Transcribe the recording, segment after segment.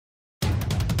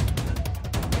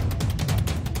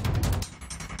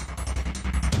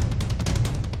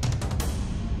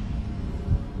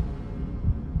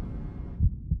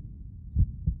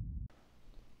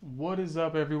What is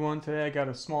up, everyone? Today I got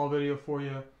a small video for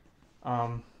you.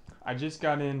 I just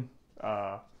got in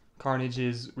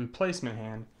Carnage's replacement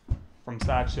hand from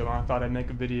Sideshow, and I thought I'd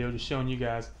make a video just showing you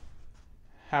guys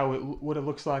what it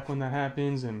looks like when that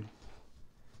happens and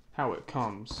how it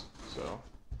comes. So,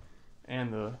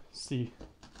 and see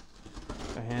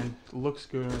the hand looks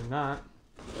good or not.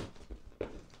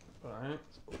 All right,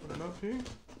 let's open it up here.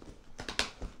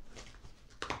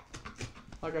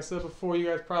 Like I said before, you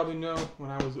guys probably know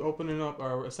when I was opening up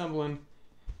or assembling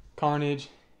Carnage,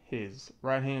 his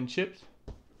right hand chipped,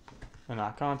 and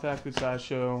I contacted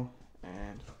Sideshow,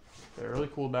 and they're really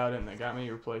cool about it, and they got me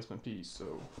a replacement piece.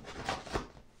 So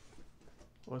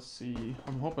let's see.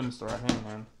 I'm hoping it's the right hand,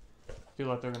 man. I feel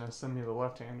like they're gonna send me the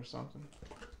left hand or something.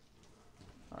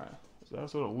 All right, so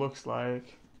that's what it looks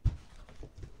like.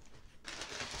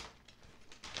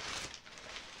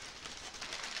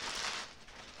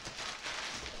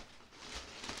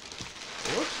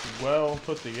 It looks well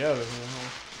put together, you know.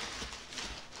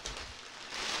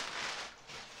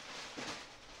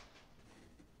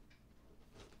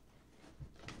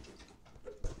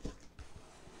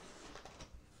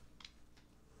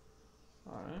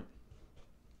 All right.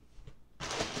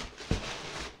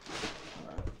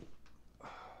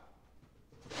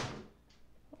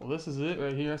 Well, this is it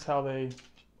right here. That's how they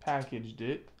packaged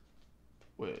it,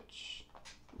 which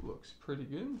looks pretty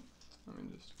good. Let me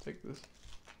just take this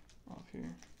off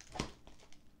here.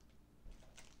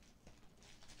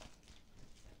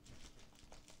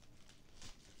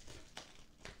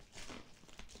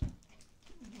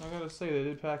 I gotta say, they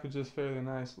did package this fairly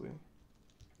nicely.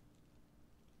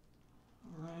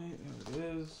 Alright, there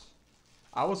it is.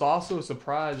 I was also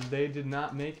surprised they did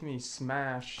not make me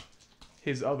smash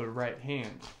his other right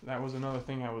hand. That was another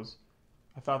thing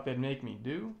I thought they'd make me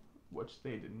do, which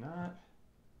they did not.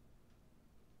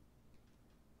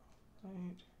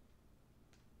 Right.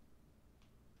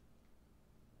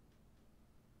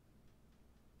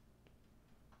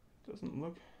 Doesn't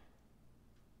look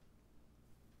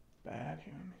bad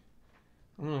here.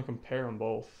 I'm gonna compare them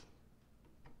both.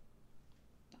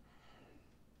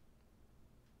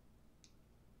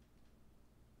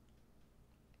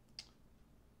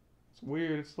 It's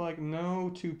weird. It's like no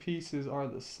two pieces are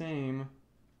the same.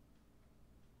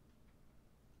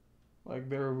 Like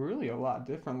they're really a lot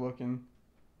different looking,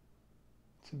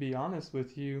 to be honest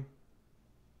with you.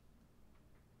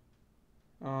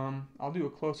 I'll do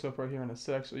a close-up right here in a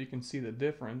sec so you can see the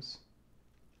difference.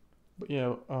 But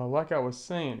yeah, like I was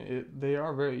saying, they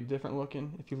are very different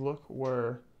looking. If you look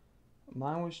where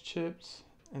mine was chipped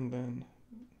and then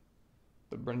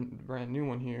the brand new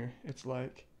one here, it's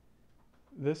like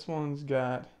this one's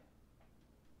got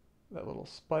that little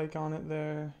spike on it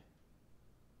there,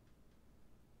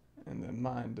 and then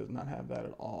mine does not have that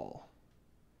at all.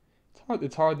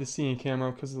 It's hard to see in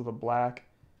camera because of the black,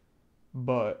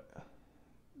 but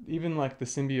even like the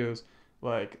symbios,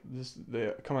 like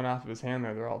the coming off of his hand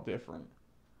there, they're all different.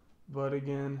 But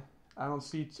again, I don't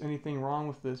see anything wrong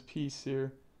with this piece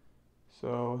here,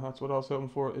 so that's what I was hoping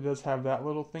for. It does have that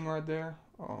little thing right there,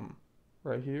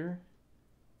 right here.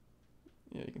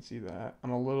 Yeah, you can see that.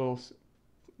 I'm a little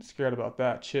scared about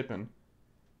that chipping,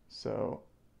 so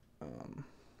and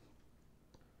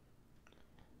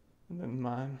then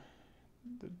mine,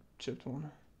 the chipped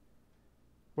one,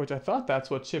 which I thought that's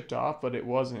what chipped off, but it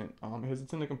wasn't, because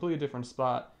it's in a completely different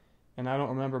spot, and I don't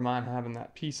remember mine having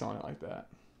that piece on it like that.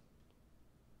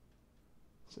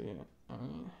 So yeah,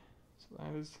 so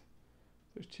that is,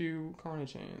 there's two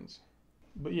Carnage hands.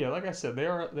 But yeah, like I said, they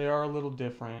are a little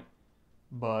different,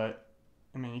 but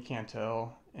I mean, you can't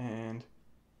tell. And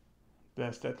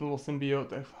that little symbiote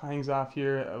that hangs off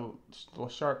here, a little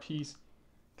sharp piece,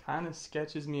 kind of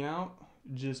sketches me out,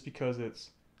 just because it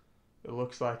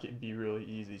looks like it'd be really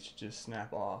easy to just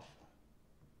snap off.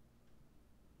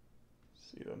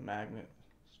 See the magnet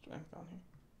strength on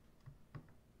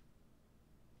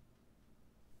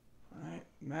here. Alright,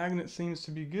 magnet seems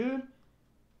to be good.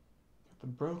 Got the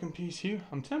broken piece here.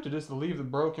 I'm tempted just to leave the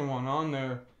broken one on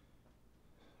there,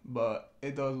 but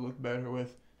it does look better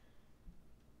with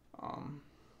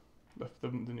the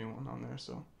new one on there,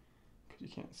 so, because you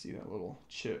can't see that little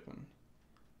chip, and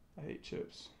I hate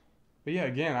chips. But yeah,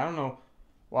 again, I don't know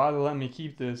why they let me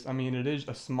keep this. I mean, it is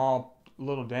a small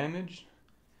little damage.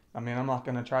 I mean, I'm not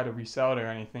going to try to resell it or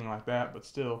anything like that, but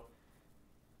still,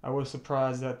 I was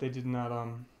surprised that they did not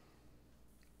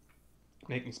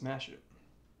make me smash it.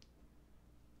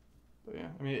 But yeah,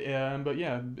 I mean, but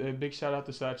yeah, a big shout out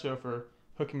to Sideshow for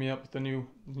hooking me up with the new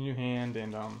hand,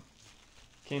 and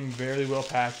came very well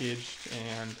packaged,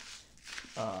 and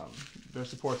their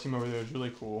support team over there is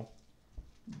really cool.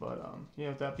 But yeah,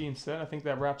 with that being said, I think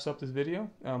that wraps up this video.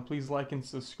 Please like and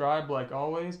subscribe like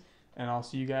always, and I'll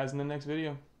see you guys in the next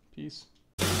video. Peace.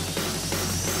 Make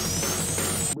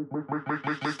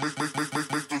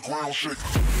the ground shake.